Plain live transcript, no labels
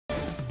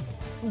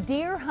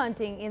Deer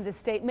hunting in the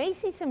state may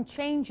see some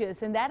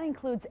changes, and that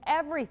includes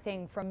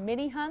everything from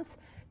mini hunts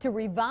to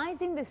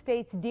revising the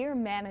state's deer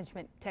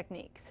management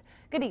techniques.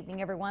 Good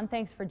evening, everyone.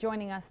 Thanks for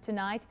joining us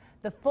tonight.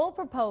 The full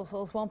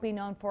proposals won't be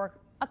known for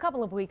a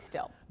couple of weeks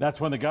still.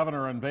 That's when the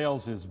governor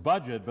unveils his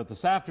budget, but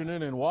this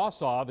afternoon in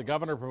Wausau, the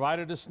governor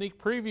provided a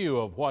sneak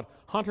preview of what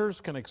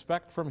hunters can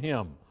expect from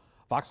him.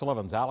 Fox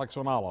 11's Alex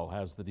Ronaldo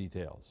has the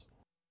details.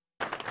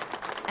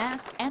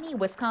 Ask any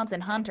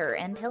Wisconsin hunter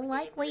and he'll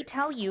likely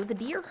tell you the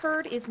deer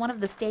herd is one of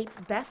the state's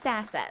best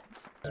assets.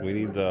 We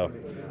need the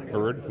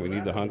herd, we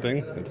need the hunting,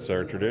 it's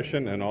our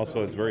tradition, and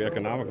also it's very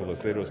economical to the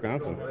state of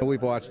Wisconsin.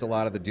 We've watched a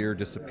lot of the deer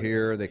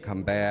disappear, they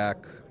come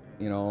back,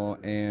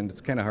 and it's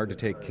kind of hard to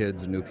take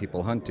kids and new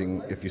people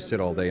hunting if you sit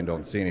all day and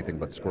don't see anything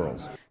but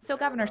squirrels. So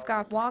Governor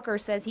Scott Walker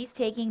says he's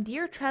taking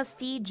deer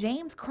trustee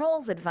James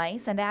Kroll's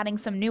advice and adding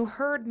some new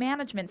herd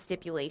management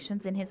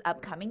stipulations in his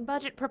upcoming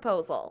budget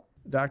proposal.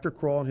 Dr.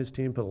 Kroll and his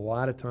team put a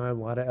lot of time,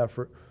 a lot of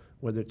effort,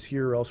 whether it's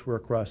here or elsewhere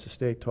across the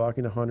state,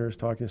 talking to hunters,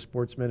 talking to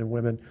sportsmen and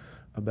women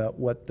about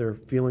what their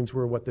feelings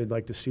were, what they'd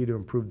like to see to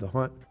improve the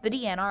hunt. The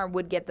DNR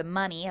would get the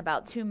money,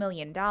 about $2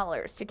 million,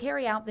 to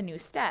carry out the new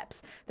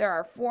steps. There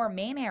are 4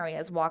 main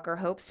areas Walker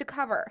hopes to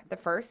cover. The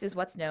first is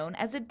what's known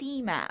as a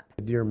DMAP.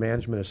 A Deer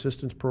Management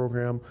Assistance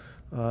Program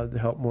to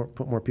help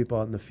put more people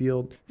out in the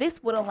field.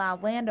 This would allow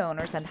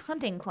landowners and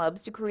hunting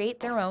clubs to create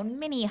their own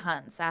mini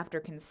hunts after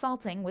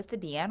consulting with the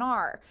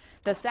DNR.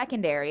 The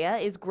second area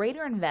is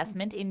greater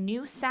investment in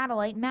new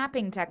satellite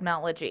mapping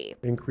technology.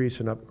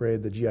 Increase and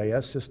upgrade the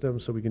GIS system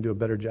so we can do a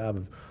better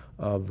job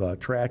of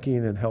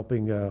tracking and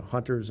helping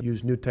hunters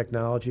use new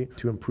technology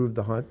to improve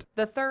the hunt.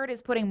 The third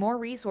is putting more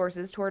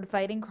resources toward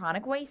fighting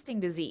chronic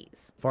wasting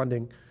disease.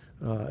 Funding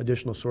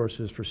additional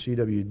sources for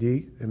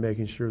CWD and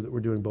making sure that we're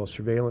doing both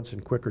surveillance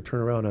and quicker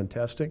turnaround on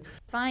testing.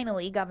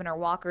 Finally, Governor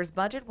Walker's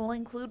budget will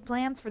include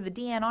plans for the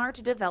DNR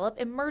to develop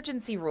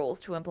emergency rules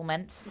to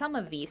implement some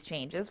of these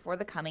changes for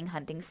the coming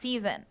hunting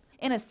season.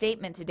 In a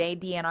statement today,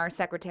 DNR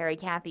Secretary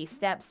Kathy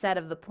Stepp said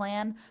of the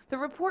plan, the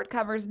report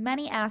covers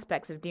many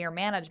aspects of deer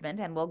management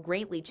and will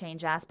greatly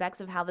change aspects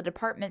of how the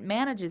department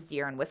manages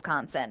deer in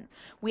Wisconsin.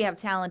 We have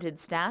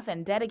talented staff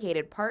and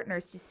dedicated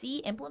partners to see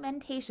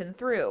implementation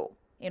through.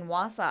 In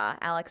Wausau,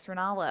 Alex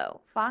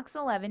Ronaldo, Fox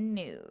 11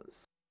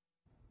 News.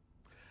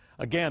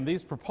 Again,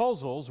 these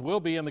proposals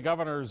will be in the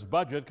governor's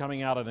budget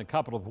coming out in a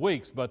couple of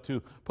weeks, but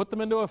to put them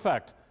into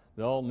effect,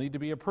 they'll need to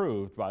be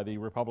approved by the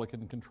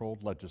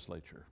Republican-controlled legislature.